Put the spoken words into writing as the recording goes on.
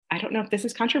don't know if this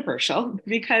is controversial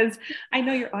because I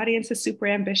know your audience is super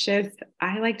ambitious.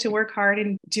 I like to work hard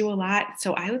and do a lot.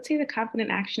 So I would say the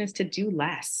confident action is to do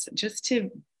less, just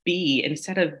to be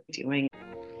instead of doing.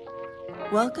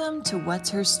 Welcome to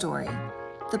What's Her Story,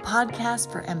 the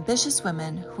podcast for ambitious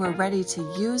women who are ready to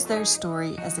use their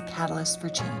story as a catalyst for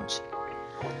change.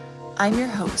 I'm your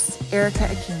host, Erica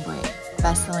Akingboye,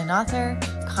 bestselling author,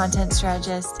 content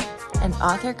strategist, and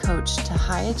author coach to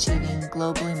high-achieving,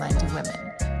 globally minded women.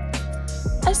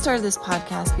 I started this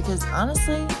podcast because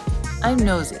honestly, I'm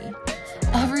nosy.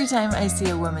 Every time I see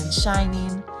a woman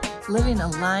shining, living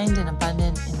aligned and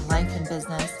abundant in life and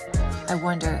business, I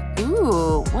wonder,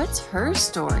 ooh, what's her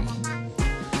story?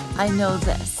 I know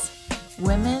this.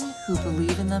 Women who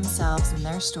believe in themselves and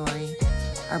their story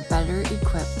are better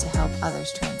equipped to help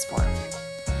others transform.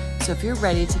 So if you're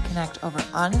ready to connect over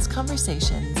honest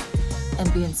conversations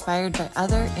and be inspired by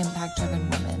other impact-driven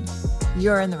women,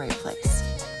 you're in the right place.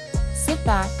 Sit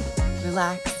back,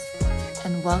 relax,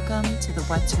 and welcome to the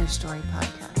What's Her Story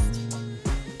podcast.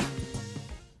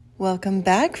 Welcome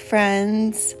back,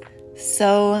 friends.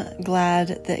 So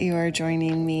glad that you are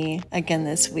joining me again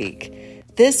this week.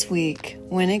 This week,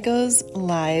 when it goes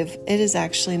live, it is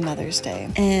actually Mother's Day.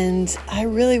 And I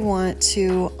really want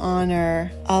to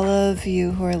honor all of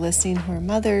you who are listening, who are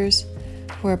mothers,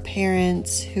 who are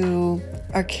parents, who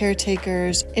are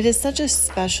caretakers. It is such a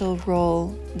special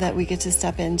role that we get to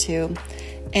step into.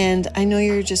 And I know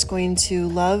you're just going to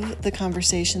love the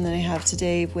conversation that I have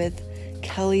today with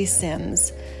Kellie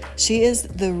Sims. She is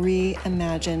the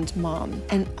Reimagined mom.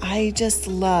 And I just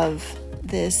love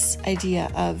this idea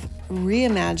of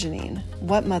reimagining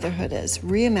what motherhood is,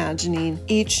 reimagining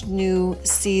each new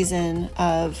season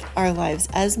of our lives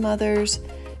as mothers.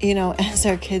 You know, as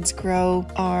our kids grow,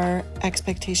 our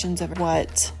expectations of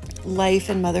what life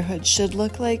and motherhood should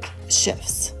look like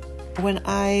shifts. When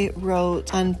I wrote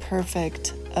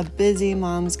Unperfect, a busy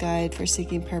mom's guide for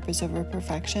seeking purpose over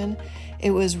perfection,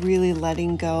 it was really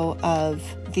letting go of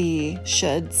the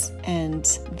shoulds and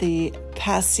the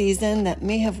past season that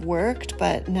may have worked,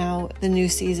 but now the new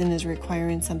season is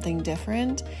requiring something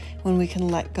different. When we can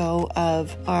let go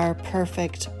of our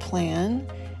perfect plan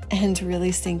and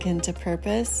really sink into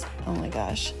purpose, oh my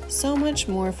gosh, so much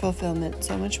more fulfillment,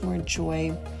 so much more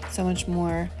joy, so much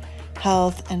more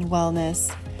health and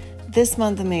wellness. This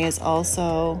month of May is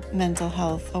also Mental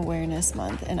Health Awareness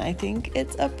Month, and I think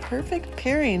it's a perfect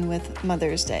pairing with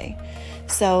Mother's Day.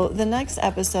 So the next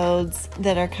episodes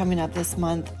that are coming up this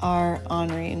month are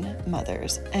honoring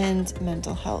mothers and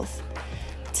mental health.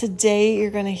 Today, you're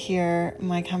going to hear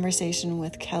my conversation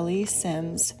with Kellie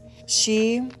Sims.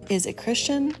 She is a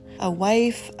Christian, a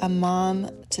wife, a mom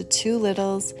to two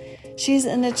littles. She's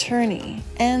an attorney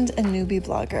and a newbie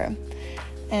blogger.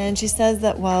 And she says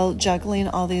that while juggling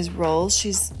all these roles,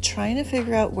 she's trying to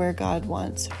figure out where God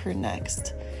wants her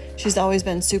next. She's always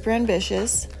been super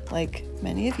ambitious, like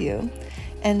many of you,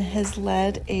 and has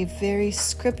led a very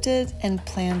scripted and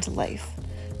planned life.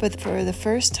 But for the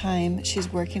first time,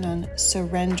 she's working on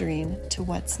surrendering to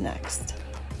what's next.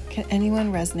 Can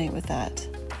anyone resonate with that?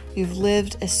 You've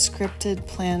lived a scripted,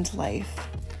 planned life,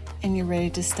 and you're ready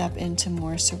to step into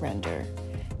more surrender.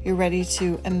 You're ready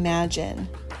to imagine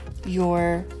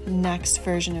your next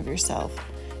version of yourself.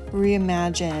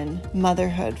 Reimagine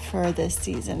motherhood for this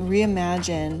season.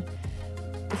 Reimagine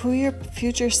who your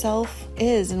future self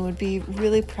is and would be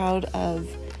really proud of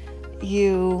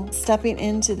you stepping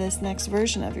into this next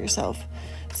version of yourself.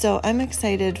 So I'm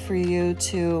excited for you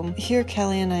to hear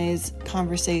Kellie and I's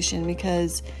conversation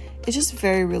because it's just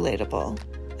very relatable.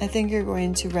 I think you're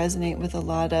going to resonate with a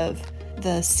lot of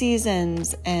the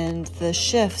seasons and the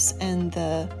shifts and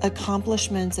the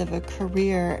accomplishments of a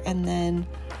career, and then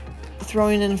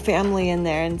throwing in family in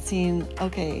there and seeing,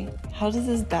 okay, how does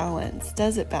this balance?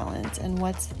 Does it balance? And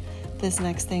what's this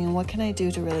next thing? And what can I do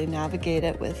to really navigate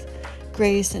it with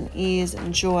grace and ease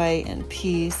and joy and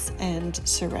peace and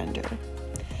surrender?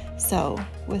 So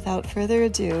without further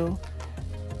ado,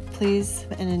 please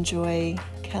and enjoy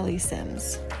Kellie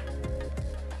Sims.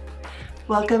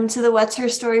 Welcome to the What's Her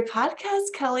Story podcast,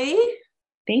 Kellie.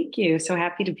 Thank you. So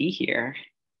happy to be here.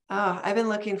 Oh, I've been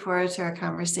looking forward to our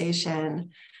conversation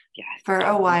Yes. for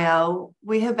a while.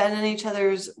 We have been in each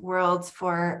other's worlds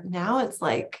for now it's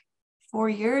like 4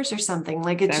 years or something.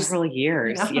 Like it's several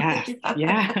years. You know?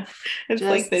 Yeah. It's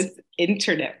like this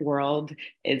internet world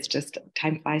is just,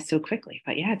 time flies so quickly.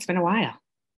 But yeah, it's been a while.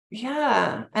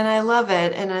 Yeah. And I love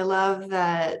it. And I love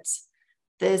that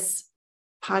this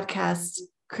podcast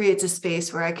creates a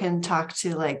space where I can talk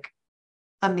to like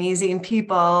amazing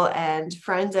people and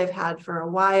friends I've had for a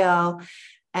while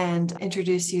and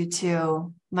introduce you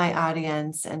to my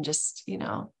audience. And just,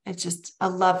 it's just a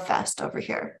love fest over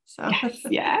here. So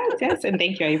Yes. And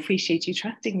thank you. I appreciate you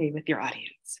trusting me with your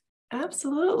audience.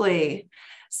 Absolutely.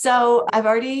 So I've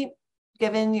already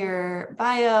given your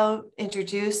bio,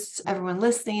 introduced everyone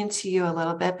listening to you a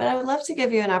little bit, but I would love to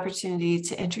give you an opportunity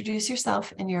to introduce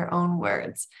yourself in your own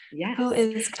words. Yes. Who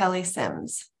is Kellie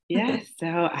Sims? Yes. So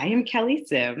I am Kellie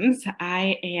Sims.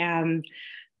 I am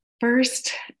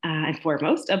first and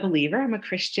foremost a believer. I'm a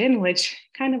Christian, which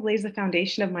kind of lays the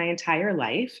foundation of my entire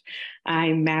life.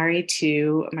 I'm married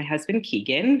to my husband,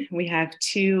 Keegan. We have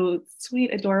two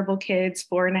sweet, adorable kids,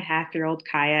 4.5-year-old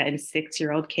Kaya and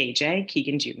 6-year-old KJ,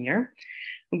 Keegan Jr.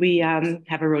 We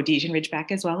have a Rhodesian Ridgeback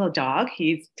as well, a dog.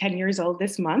 He's 10 years old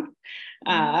this month.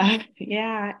 And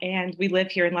we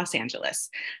live here in Los Angeles.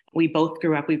 We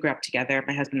grew up together.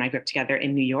 My husband and I grew up together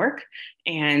in New York,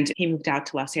 and he moved out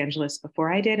to Los Angeles before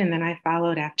I did. And then I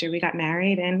followed after we got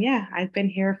married. And I've been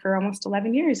here for almost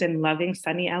 11 years and loving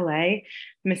sunny LA,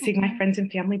 missing my friends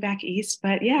and family back east.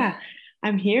 But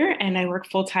I'm here and I work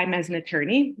full-time as an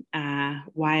attorney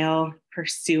while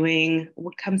pursuing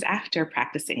what comes after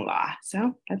practicing law.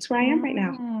 So that's where I am right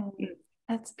now.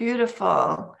 That's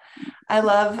beautiful. I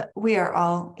love we are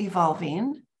all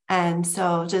evolving. And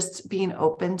so just being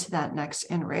open to that next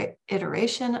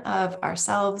iteration of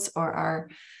ourselves or our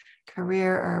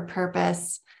career or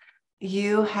purpose.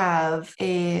 You have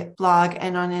a blog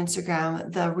and on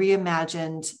Instagram, the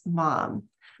Reimagined Mom.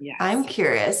 Yes. I'm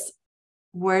curious,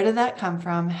 where did that come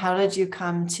from? How did you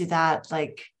come to that?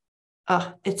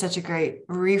 It's such a great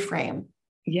reframe.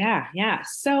 Yeah.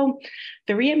 So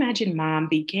the Reimagined Mom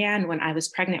began when I was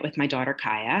pregnant with my daughter,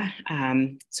 Kaya.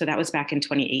 So that was back in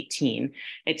 2018.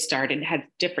 It had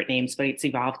different names, but it's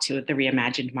evolved to the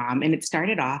Reimagined Mom. And it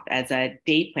started off as a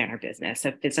day planner business,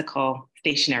 a physical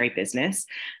stationery business,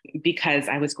 because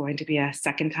I was going to be a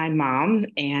second-time mom.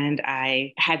 And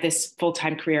I had this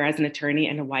full-time career as an attorney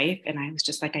and a wife. And I was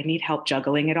just like, I need help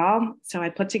juggling it all. So I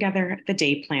put together the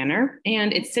day planner,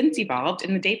 and it's since evolved.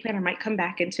 And the day planner might come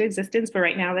back into existence, but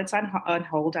right now that's on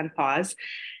hold, on pause.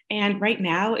 And right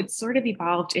now it's sort of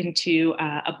evolved into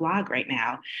a blog right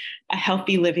now, a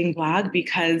healthy living blog,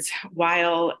 because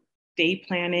while day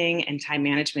planning and time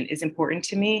management is important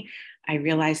to me, I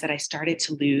realized that I started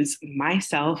to lose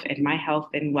myself and my health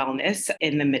and wellness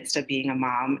in the midst of being a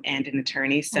mom and an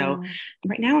attorney. So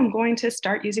right now I'm going to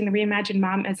start using the Reimagined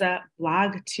Mom as a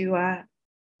blog to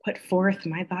put forth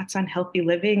my thoughts on healthy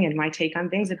living and my take on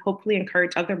things, and hopefully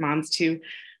encourage other moms to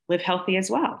live healthy as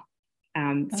well.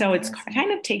 So it's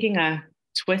kind of taking a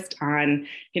twist on,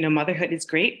 motherhood is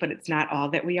great, but it's not all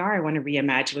that we are. I want to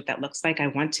reimagine what that looks like. I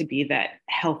want to be that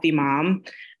healthy mom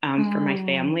for my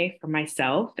family, for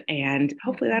myself. And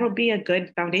hopefully that'll be a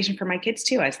good foundation for my kids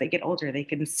too. As they get older, they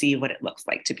can see what it looks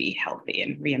like to be healthy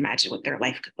and reimagine what their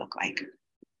life could look like.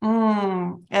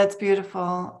 That's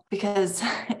beautiful, because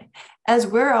as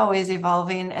we're always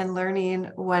evolving and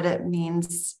learning what it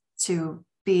means to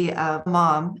be a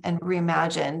mom and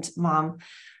reimagined mom,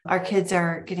 our kids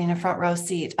are getting a front row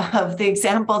seat of the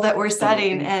example that we're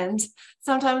setting. And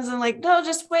sometimes I'm like, no,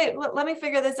 just wait, let me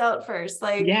figure this out first.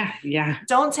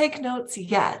 Don't take notes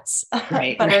yet.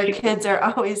 Right, but our kids are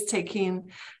always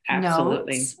taking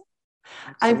notes.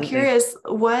 I'm curious,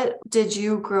 what did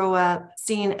you grow up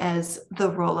seeing as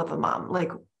the role of a mom?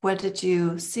 What did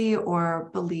you see or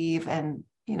believe and,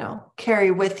 carry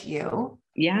with you?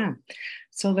 Yeah.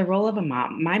 So the role of a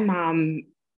mom, my mom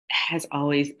has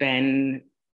always been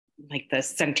like the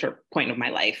center point of my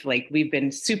life. Like, we've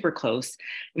been super close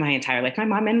my entire life. My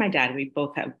mom and my dad, we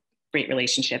both have great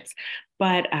relationships,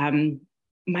 but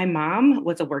my mom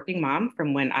was a working mom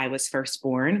from when I was first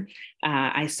born.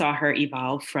 I saw her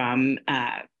evolve from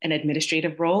an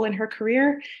administrative role in her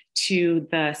career to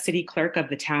the city clerk of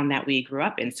the town that we grew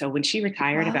up in. So when she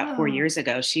retired about 4 years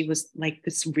ago, she was like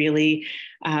this really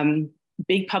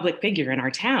big public figure in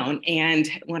our town. And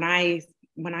when I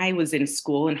was in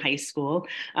school, in high school,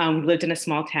 we lived in a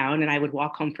small town, and I would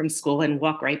walk home from school and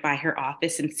walk right by her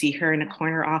office and see her in a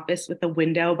corner office with a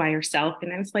window by herself.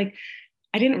 And I was like,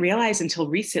 I didn't realize until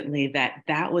recently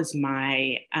that was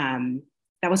my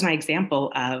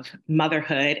example of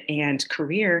motherhood and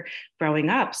career growing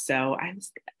up. So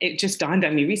it just dawned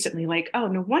on me recently, like, oh,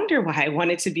 no wonder why I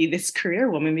wanted to be this career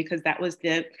woman, because that was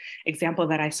the example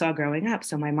that I saw growing up.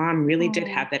 So my mom really did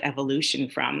have that evolution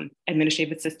from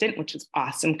administrative assistant, which was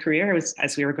awesome career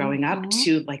as we were growing up,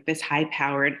 to like this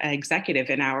high-powered executive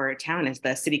in our town as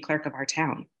the city clerk of our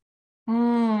town.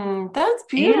 That's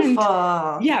beautiful.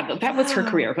 And that was her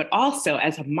career. But also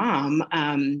as a mom,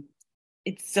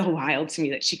 it's so wild to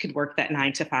me that she could work that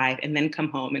 9 to 5 and then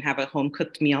come home and have a home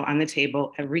cooked meal on the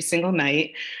table every single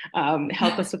night,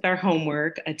 help us with our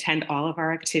homework, attend all of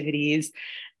our activities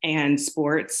and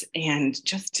sports, and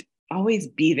just always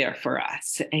be there for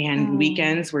us. And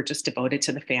weekends were just devoted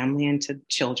to the family and to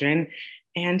children.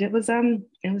 And it was an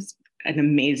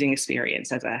amazing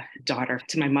experience as a daughter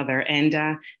to my mother.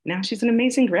 And now she's an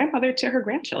amazing grandmother to her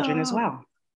grandchildren as well.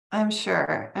 I'm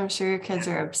sure your kids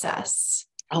are obsessed.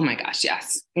 Oh my gosh,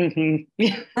 yes.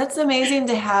 Mm-hmm. That's amazing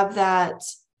to have that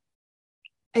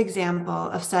example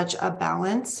of such a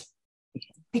balance,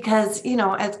 because,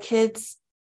 as kids,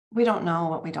 we don't know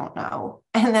what we don't know.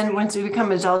 And then once we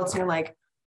become adults, you're like,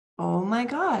 oh my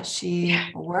gosh, she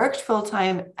worked full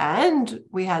time and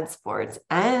we had sports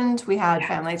and we had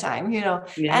family time,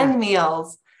 and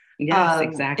meals. Yes,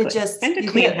 exactly. It just, and a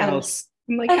clean house.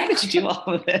 I'm like, how did you do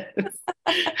all of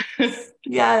this?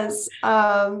 Yes.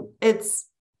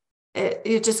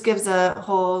 It just gives a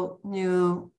whole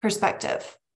new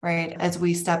perspective, right? As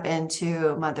we step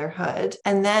into motherhood,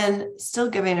 and then still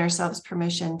giving ourselves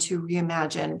permission to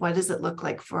reimagine, what does it look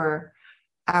like for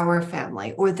our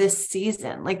family or this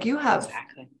season? Like, you have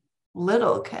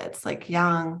little kids, like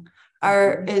young.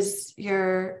 Is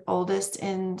your oldest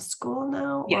in school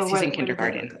now? Yes, he's in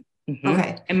kindergarten. Mm-hmm.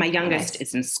 Okay. And my youngest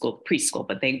is in school, preschool,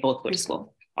 but they both go to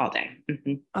school all day.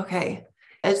 Mm-hmm. Okay.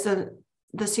 It's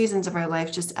the seasons of our life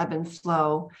just ebb and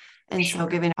flow. And so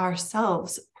giving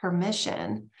ourselves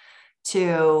permission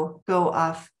to go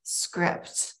off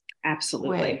script.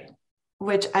 Absolutely.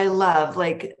 Which I love.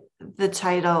 Like, the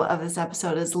title of this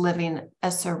episode is Living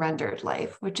a Surrendered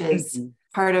Life, which is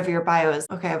part of your bio is,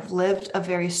 okay, I've lived a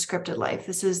very scripted life.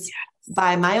 This is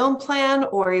by my own plan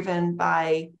or even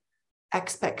by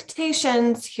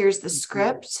expectations. Here's the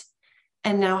script.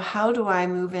 And now how do I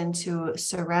move into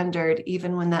surrendered,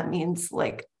 even when that means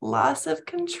like loss of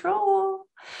control?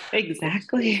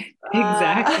 Exactly.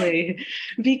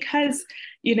 Because,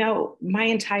 my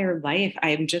entire life,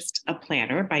 I'm just a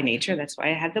planner by nature. That's why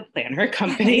I had the planner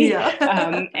company.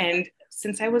 And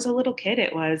since I was a little kid,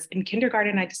 it was in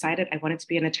kindergarten, I decided I wanted to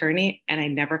be an attorney, and I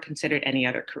never considered any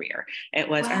other career. It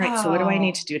was, all right, so what do I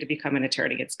need to do to become an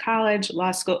attorney? It's college,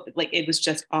 law school. Like, it was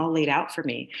just all laid out for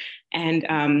me.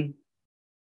 And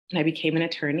I became an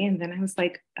attorney, and then I was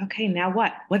like, okay, now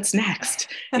what? What's next?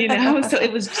 So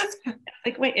it was just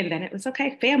like, wait, and then it was,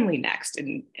 okay, family next.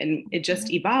 And it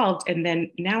just evolved. And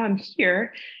then now I'm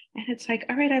here, and it's like,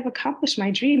 all right, I've accomplished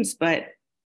my dreams, but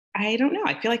I don't know.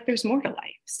 I feel like there's more to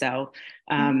life. So,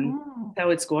 so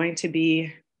it's going to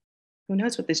be, who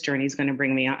knows what this journey is going to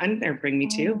bring me on or bring me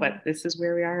to, but this is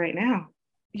where we are right now.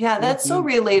 Yeah, that's so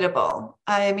relatable.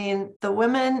 I mean, the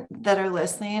women that are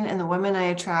listening and the women I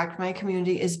attract, my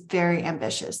community is very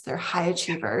ambitious. They're high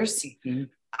achievers.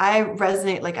 I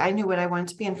resonate. Like, I knew what I wanted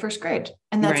to be in first grade.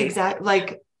 And that's exactly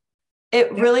like,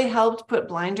 it really helped put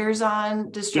blinders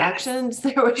on distractions.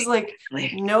 There was like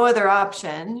no other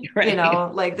option,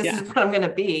 like, this is what I'm going to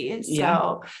be.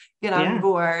 So get on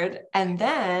board. And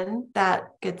then that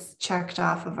gets checked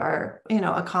off of our,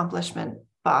 accomplishment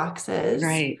boxes.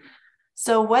 Right.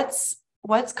 So what's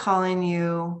calling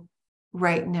you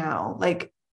right now?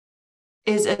 Like,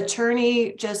 is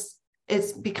attorney just,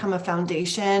 it's become a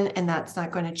foundation and that's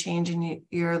not going to change, and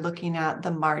you're looking at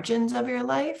the margins of your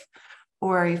life?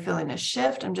 Or are you feeling a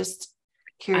shift? I'm just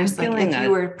curious, like, if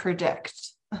you were to predict.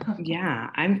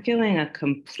 I'm feeling a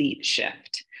complete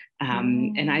shift.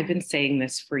 And I've been saying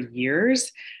this for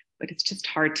years, but it's just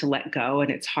hard to let go. And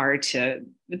it's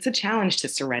a challenge to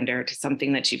surrender to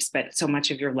something that you've spent so much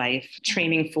of your life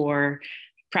training for,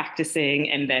 practicing,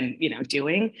 and then,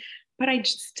 doing. But I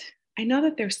know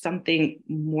that there's something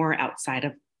more outside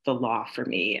of the law for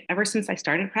me. Ever since I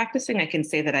started practicing, I can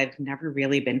say that I've never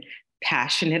really been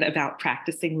passionate about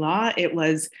practicing law. It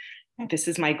was, this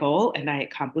is my goal and I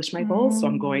accomplished my goal, so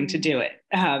I'm going to do it.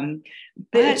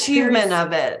 The achievement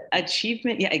of it.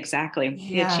 Yeah, exactly.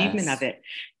 Yes. The achievement of it.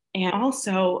 And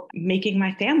also making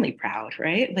my family proud,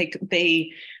 right? Like,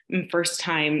 first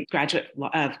time graduate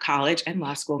of college and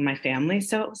law school in my family.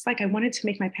 So it was like, I wanted to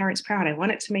make my parents proud. I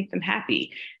wanted to make them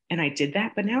happy. And I did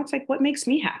that. But now it's like, what makes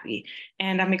me happy?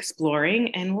 And I'm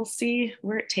exploring, and we'll see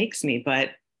where it takes me.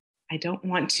 But I don't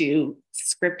want to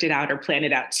script it out or plan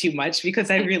it out too much, because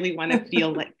I really want to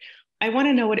feel like, I want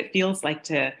to know what it feels like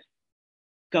to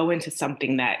go into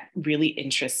something that really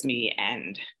interests me,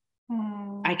 and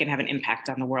I can have an impact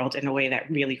on the world in a way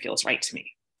that really feels right to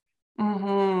me.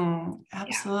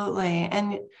 Absolutely. Yeah.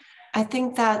 And I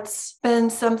think that's been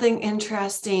something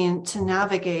interesting to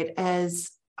navigate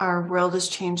as our world has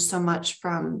changed so much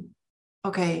from,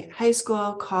 high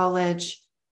school, college,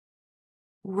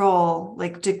 role,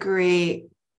 like degree,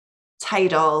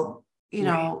 title,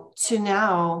 Right. to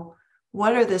now,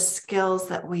 what are the skills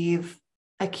that we've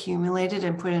accumulated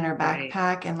and put in our Right.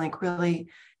 backpack and like really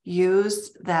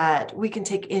use that we can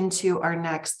take into our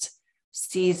next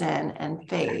season and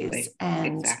phase. Exactly.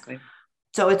 And Exactly.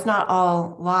 so it's not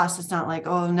all lost. It's not like,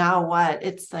 oh, now what?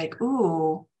 It's like,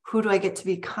 ooh, who do I get to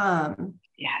become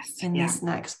Yes. in Yeah. this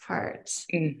next part?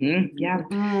 Yeah.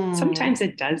 Mm, Sometimes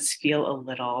it does feel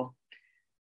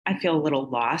I feel a little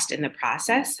lost in the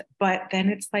process, but then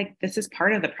it's like, this is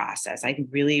part of the process. I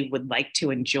really would like to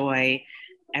enjoy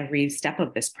every step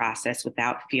of this process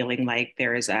without feeling like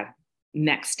there is a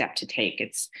next step to take.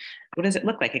 It's what does it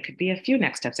look like? It could be a few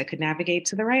next steps. I could navigate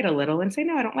to the right a little and say,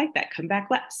 no, I don't like that. Come back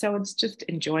left. So it's just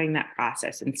enjoying that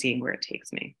process and seeing where it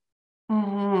takes me.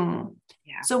 mm-hmm.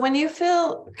 Yeah. So when you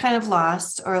feel kind of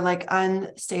lost or like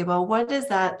unstable, what is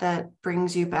that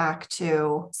brings you back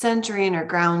to centering or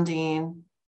grounding,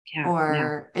 Yeah. Yeah.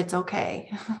 or it's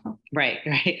okay? Right.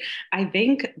 Right. I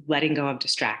think letting go of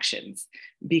distractions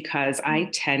because I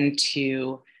tend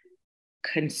to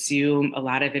consume a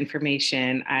lot of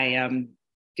information. I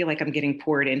feel like I'm getting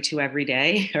poured into every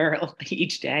day or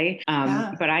each day.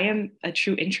 Yeah. But I am a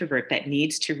true introvert that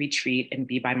needs to retreat and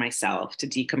be by myself to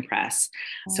decompress.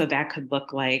 So that could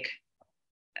look like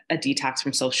a detox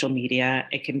from social media.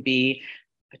 It can be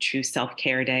a true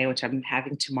self-care day, which I'm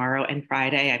having tomorrow and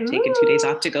Friday. I've taken 2 days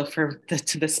off Ooh. to go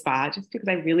to the spa just because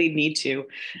I really need to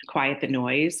quiet the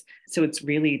noise. So it's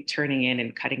really turning in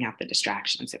and cutting out the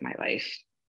distractions in my life.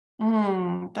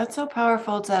 That's so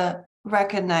powerful to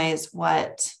recognize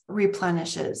what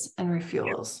replenishes and Yeah.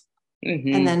 refuels, and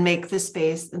Mm-hmm. then make the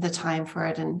space, the time for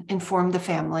it, and inform the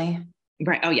family.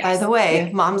 Right. Oh, By yes. the way,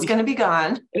 Yes. mom's going to be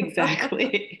gone.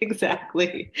 Exactly.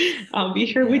 Exactly. I'll be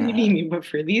here when you Yeah. need me, but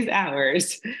for these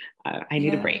hours, I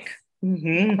need a break. Yes.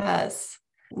 Mm-hmm. Yes.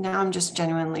 Now I'm just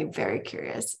genuinely very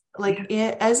curious. Yeah. Like,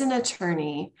 as an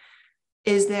attorney,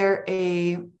 is there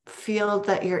a field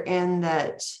that you're in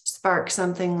that sparks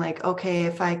something like, okay,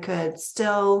 if I could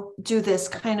still do this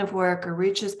kind of work or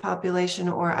reach this population,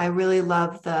 or I really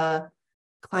love the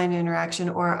client interaction,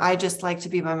 or I just like to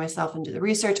be by myself and do the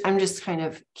research? I'm just kind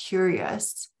of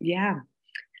curious Yeah.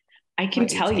 I can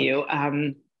what you tell take. you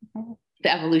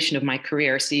the evolution of my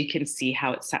career so you can see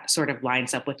how it sort of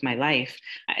lines up with my life.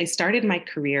 I started my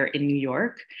career in New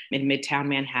York, in Midtown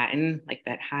Manhattan, like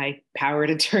that high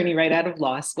powered attorney right out of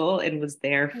law school, and was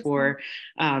there for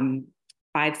um,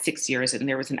 5, 6 years. And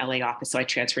there was an LA office. So I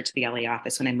transferred to the LA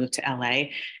office when I moved to LA,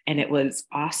 and it was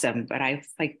awesome. But I was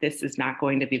like, this is not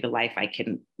going to be the life I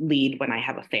can lead when I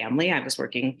have a family. I was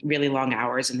working really long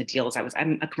hours in the deals.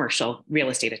 I'm a commercial real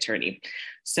estate attorney.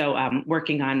 So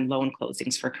working on loan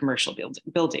closings for commercial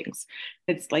buildings.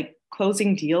 It's like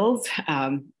closing deals.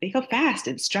 They go fast.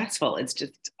 It's stressful.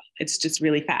 It's just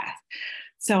really fast.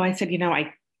 So I said,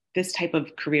 this type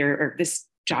of career or this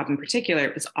job in particular,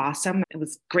 it was awesome. It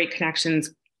was great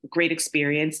connections, great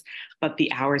experience, but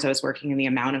the hours I was working and the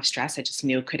amount of stress I just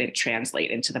knew couldn't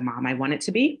translate into the mom I wanted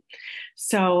to be.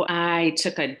 So I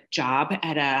took a job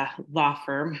at a law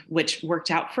firm, which worked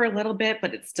out for a little bit,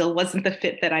 but it still wasn't the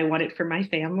fit that I wanted for my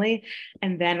family.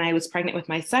 And then I was pregnant with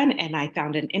my son and I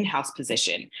found an in-house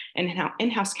position. And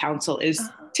in-house counsel is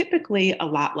typically a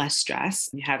lot less stress.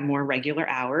 You have more regular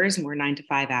hours, more 9 to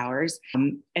 5 hours.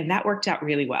 And that worked out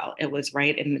really well. It was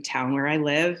right in the town where I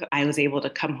live. I was able to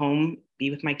come home,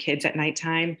 be with my kids at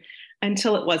nighttime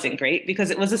until it wasn't great because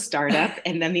it was a startup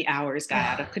and then the hours got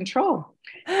out of control.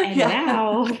 And Yeah.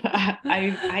 now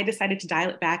I decided to dial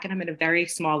it back, and I'm in a very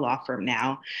small law firm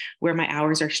now where my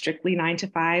hours are strictly 9 to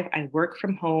 5. I work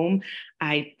from home.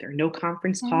 There are no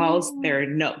conference calls.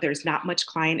 There's not much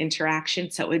client interaction.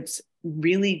 So it's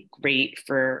really great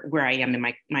for where I am in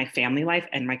my family life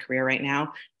and my career right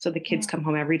now. So the kids come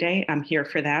home every day. I'm here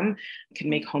for them, can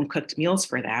make home cooked meals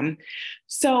for them.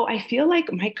 So I feel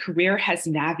like my career has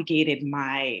navigated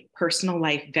my personal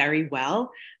life very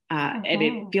well. And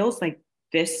it feels like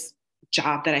this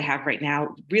job that I have right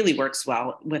now really works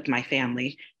well with my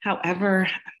family. However,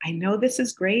 I know this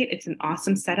is great. It's an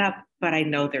awesome setup, but I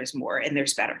know there's more and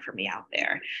there's better for me out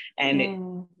there.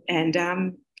 And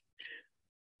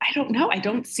I don't know. I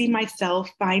don't see myself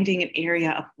finding an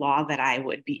area of law that I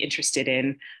would be interested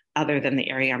in other than the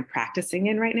area I'm practicing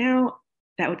in right now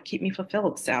that would keep me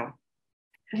fulfilled. So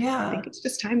I Yeah. think it's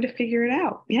just time to figure it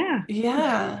out. Yeah.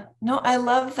 Yeah. No, I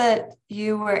love that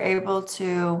you were able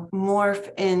to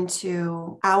morph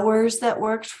into hours that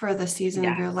worked for the season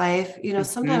of Yes. your life. Mm-hmm.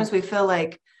 Sometimes we feel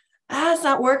like, it's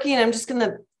not working. I'm just going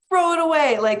to throw it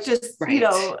away. Like just, Right.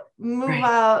 move Right.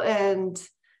 out and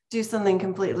do something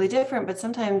completely different. But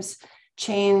sometimes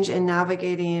change and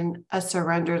navigating a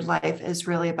surrendered life is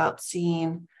really about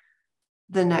seeing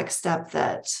the next step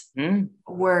that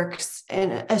works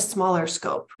in a smaller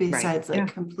scope besides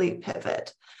complete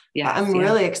pivot. Yes, I'm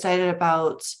really excited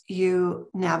about you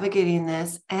navigating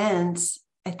this, and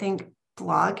I think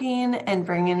blogging and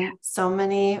bringing so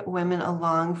many women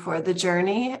along for the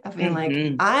journey of being like,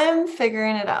 I'm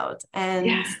figuring it out.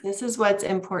 And this is what's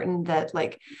important, that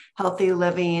like healthy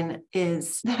living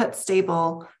is that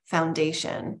stable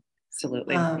foundation.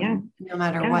 Absolutely. No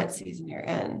matter what season you're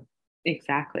in.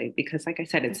 Exactly. Because like I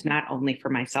said, it's not only for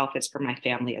myself, it's for my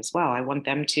family as well. I want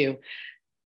them to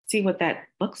see what that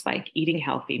looks like, eating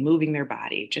healthy, moving their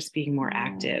body, just being more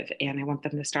active. And I want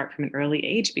them to start from an early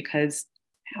age, because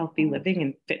healthy living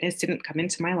and fitness didn't come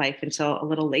into my life until a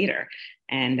little later.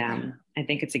 And I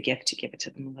think it's a gift to give it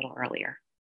to them a little earlier.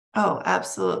 Oh,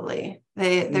 absolutely.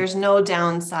 There's no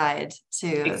downside to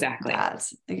that.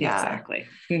 Yeah. Exactly.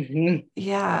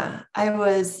 Yeah. I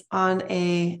was on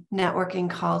a networking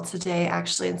call today,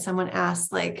 actually, and someone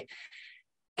asked, like,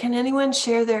 can anyone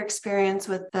share their experience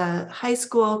with the high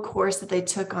school course that they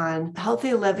took on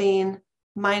healthy living,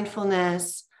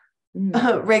 mindfulness,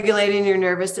 regulating your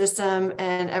nervous system?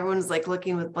 And everyone's like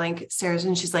looking with blank stares,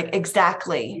 and she's like,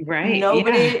 exactly. Right.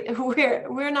 Nobody,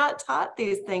 we're not taught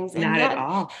these things. And not yet at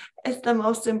all. It's the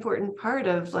most important part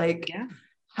of like,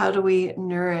 how do we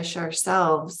nourish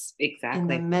ourselves in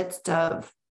the midst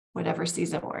of whatever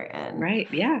season we're in?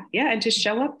 Right. Yeah. Yeah. And just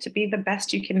show up to be the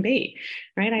best you can be.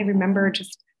 Right. I remember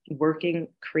just working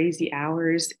crazy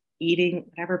hours, eating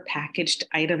whatever packaged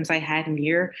items I had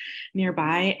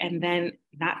nearby, and then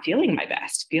not feeling my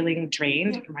best, feeling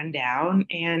drained, run down.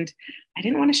 And I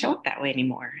didn't want to show up that way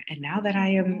anymore. And now that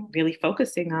I am really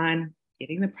focusing on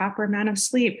getting the proper amount of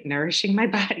sleep, nourishing my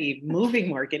body, moving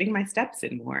more, getting my steps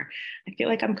in more, I feel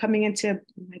like I'm coming into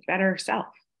my better self.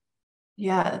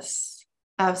 Yes,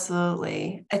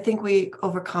 absolutely. I think we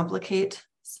overcomplicate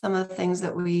some of the things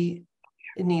that we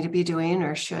need to be doing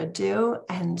or should do.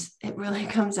 And it really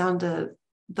comes down to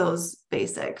those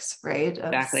basics, right?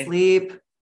 Of sleep,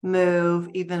 move,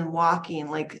 even walking,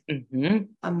 like amazing.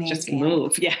 Just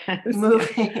move. Yes.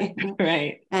 Moving.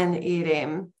 Right. And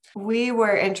eating. We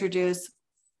were introduced,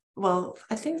 well,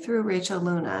 I think through Rachel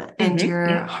Luna and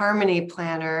your Harmony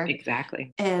Planner.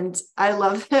 Exactly. And I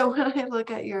love it when I look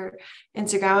at your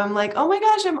Instagram. I'm like, oh my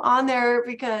gosh, I'm on there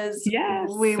because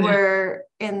we were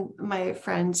in, my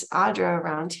friend Audra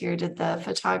around here did the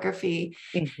photography,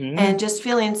 and just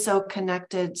feeling so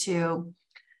connected to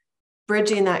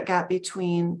bridging that gap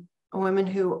between women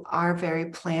who are very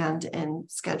planned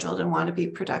and scheduled and want to be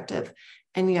productive.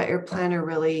 And yet your planner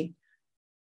really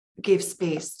gave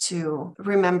space to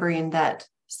remembering that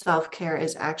self-care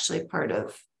is actually part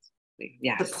of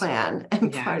the plan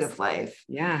and part of life.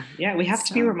 Yeah. Yeah. We have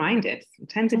to be reminded.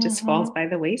 Sometimes it just falls by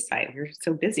the wayside. We're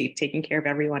so busy taking care of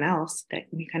everyone else that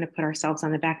we kind of put ourselves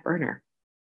on the back burner.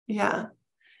 Yeah.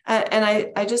 And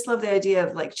I just love the idea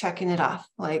of like checking it off.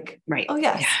 Like, oh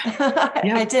yes,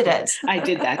 I did it. I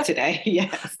did that today.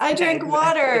 Yes. I drank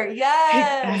water.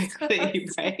 Yes. Exactly.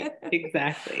 Right.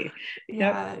 Exactly.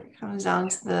 Yeah. It comes down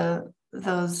to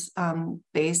those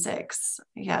basics.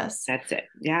 Yes. That's it.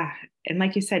 Yeah. And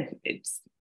like you said, it's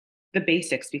the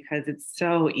basics, because it's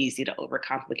so easy to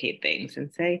overcomplicate things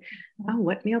and say, oh,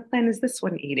 what meal plan is this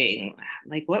one eating?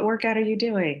 Like, what workout are you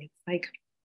doing? It's like,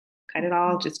 cut it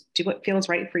all, just do what feels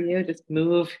right for you. Just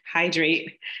move,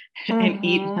 hydrate, and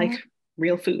eat like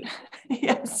real food.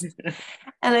 Yes.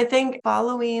 And I think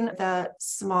following that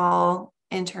small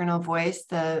internal voice,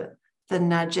 the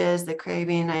nudges, the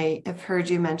craving, I have heard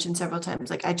you mention several times,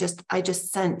 like, I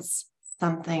just sense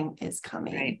something is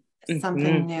coming,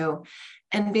 something new,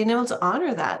 and being able to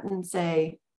honor that and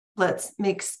say, let's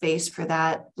make space for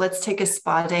that. Let's take a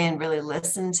spa day and really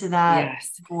listen to that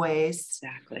voice.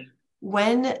 Exactly.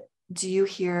 When do you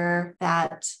hear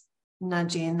that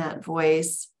nudging, that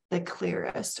voice, the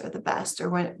clearest or the best, or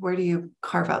where do you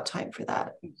carve out time for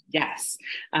that? Yes.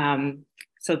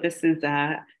 So this is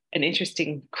an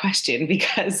interesting question,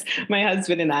 because my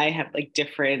husband and I have like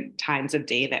different times of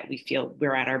day that we feel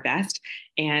we're at our best.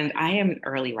 And I am an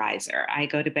early riser. I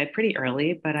go to bed pretty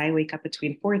early, but I wake up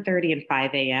between 4:30 and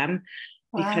 5 a.m.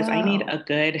 because I need a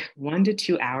good 1 to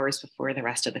 2 hours before the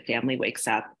rest of the family wakes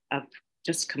up of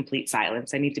just complete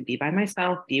silence. I need to be by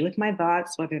myself, be with my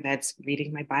thoughts, whether that's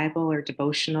reading my Bible or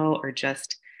devotional or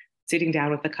just sitting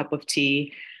down with a cup of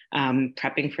tea,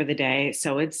 prepping for the day.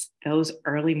 So it's those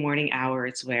early morning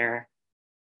hours where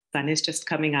sun is just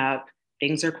coming up,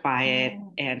 things are quiet,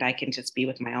 and I can just be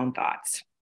with my own thoughts.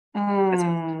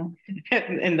 And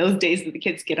those days that the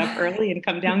kids get up early and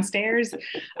come downstairs,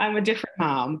 I'm a different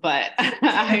mom, but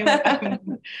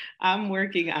I'm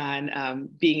working on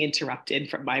being interrupted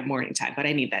from my morning time, but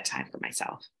I need that time for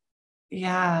myself.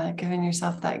 Yeah, giving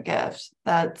yourself that gift.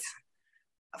 That's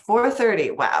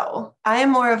 4:30. Wow. I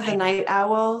am more of the night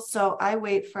owl, so I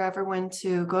wait for everyone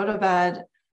to go to bed.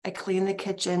 I clean the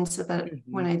kitchen so that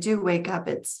when I do wake up,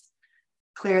 it's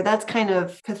clear. That's kind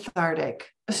of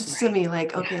cathartic to me.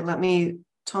 Like, okay, let me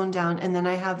tone down. And then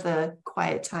I have the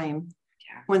quiet time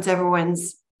once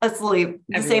everyone's asleep.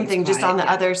 The same thing, quiet, just on the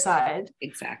other side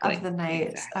of the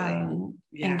night. And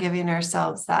giving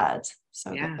ourselves that.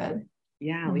 So good.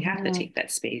 Yeah, we have to take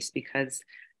that space because,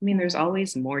 I mean, there's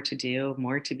always more to do,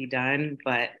 more to be done,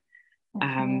 but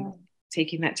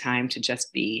taking that time to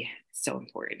just be so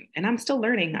important. And I'm still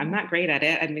learning. I'm not great at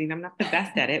it. I mean, I'm not the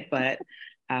best at it, but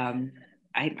I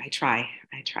try.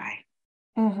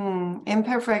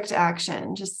 Imperfect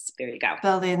action. Just there you go.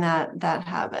 Building that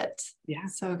habit. Yeah.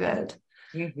 So good.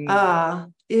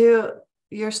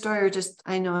 Your story just,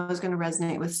 I know, is going to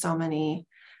resonate with so many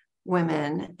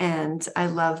women. And I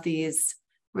love these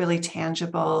really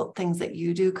tangible things that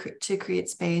you do to create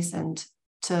space and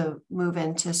to move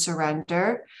into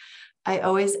surrender. I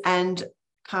always end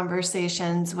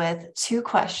conversations with 2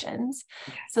 questions.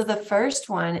 Yes. So the first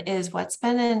one is, what's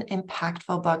been an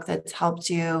impactful book that's helped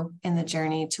you in the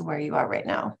journey to where you are right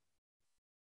now?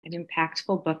 An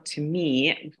impactful book to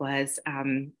me was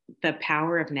The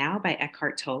Power of Now by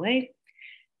Eckhart Tolle.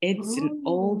 It's an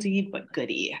oldie but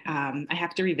goodie. I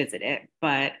have to revisit it,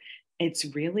 but it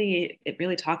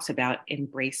really talks about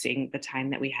embracing the time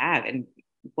that we have, and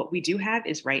what we do have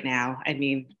is right now. I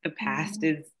mean, the past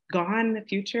is gone, the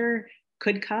future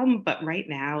could come, but right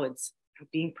now it's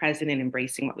being present and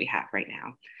embracing what we have right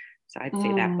now. So I'd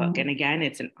say that book. And again,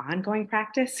 it's an ongoing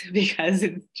practice because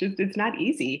it's not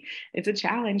easy. It's a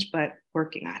challenge, but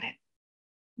working on it.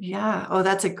 Yeah. Oh,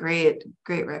 that's a great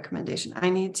recommendation.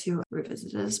 I need to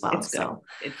revisit it as well. It's good.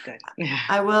 It's good. Yeah.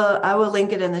 I will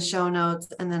link it in the show notes,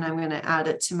 and then I'm going to add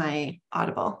it to my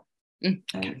Audible.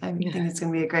 Okay. I think it's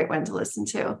going to be a great one to listen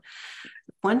to.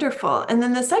 Wonderful. And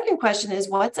then the second question is,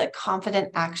 what's a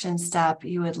confident action step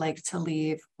you would like to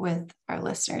leave with our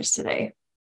listeners today?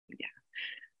 Yeah.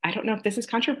 I don't know if this is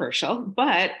controversial,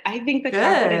 but I think the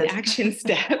confident action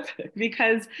step,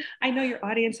 because I know your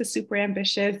audience is super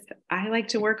ambitious. I like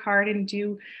to work hard and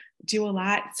do a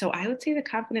lot. So I would say the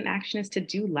confident action is to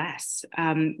do less,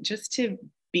 just to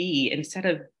be instead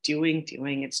of doing.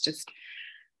 It's just,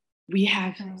 we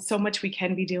have so much we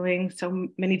can be doing, so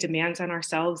many demands on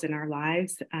ourselves and our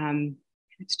lives.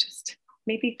 It's just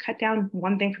maybe cut down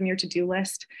one thing from your to-do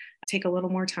list, take a little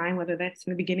more time, whether that's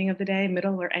in the beginning of the day,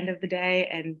 middle, or end of the day,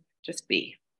 and just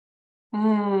be.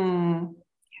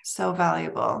 So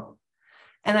valuable.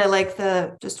 And I like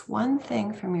the just one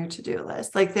thing from your to-do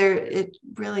list. Like it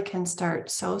really can start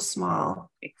so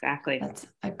small. Exactly. That's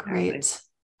a great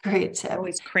tip.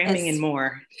 Always cramming in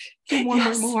more.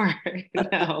 More.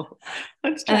 No.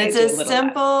 Let's try. And it's a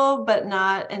simple but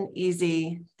not an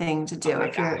easy thing to do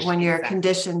when you're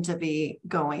conditioned to be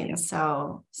going. Yep.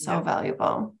 So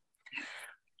valuable.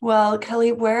 Well,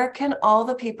 Kellie, where can all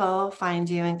the people find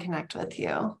you and connect with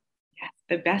you?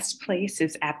 The best place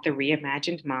is at the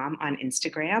Reimagined Mom on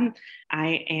Instagram.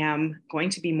 I am going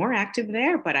to be more active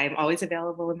there, but I'm always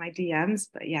available in my DMs.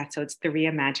 But so it's the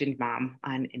Reimagined Mom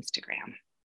on Instagram.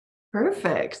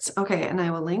 Perfect. Okay. And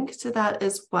I will link to that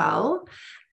as well.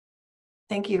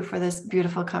 Thank you for this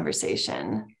beautiful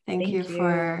conversation. Thank you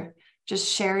for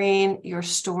just sharing your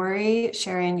story,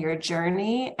 sharing your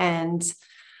journey. And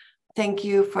thank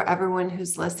you for everyone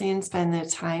who's listening, spending their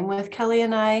time with Kellie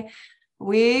and I.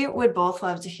 We would both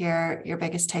love to hear your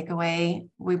biggest takeaway.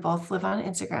 We both live on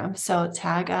Instagram. So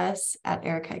tag us at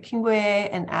Erica Kingboye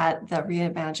and at the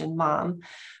Reimagined Mom.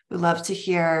 We'd love to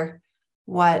hear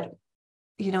what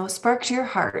sparks your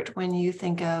heart when you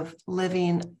think of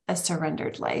living a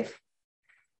surrendered life.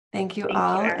 Thank you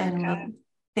all. And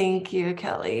thank you,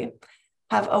 Kellie.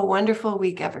 Have a wonderful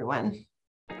week, everyone.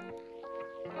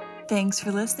 Thanks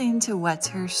for listening to What's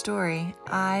Her Story.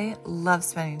 I love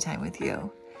spending time with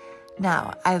you.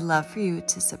 Now, I'd love for you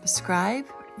to subscribe,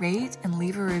 rate, and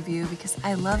leave a review because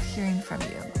I love hearing from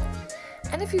you.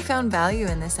 And if you found value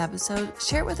in this episode,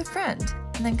 share it with a friend,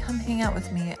 and then come hang out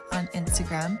with me on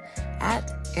Instagram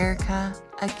at Erica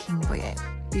Kingboye.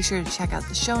 Be sure to check out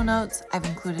the show notes. I've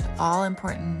included all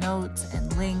important notes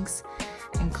and links,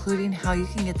 including how you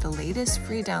can get the latest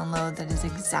free download that is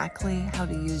exactly how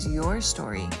to use your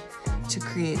story to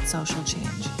create social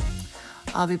change.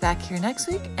 I'll be back here next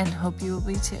week and hope you will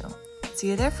be too. See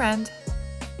you there, friend.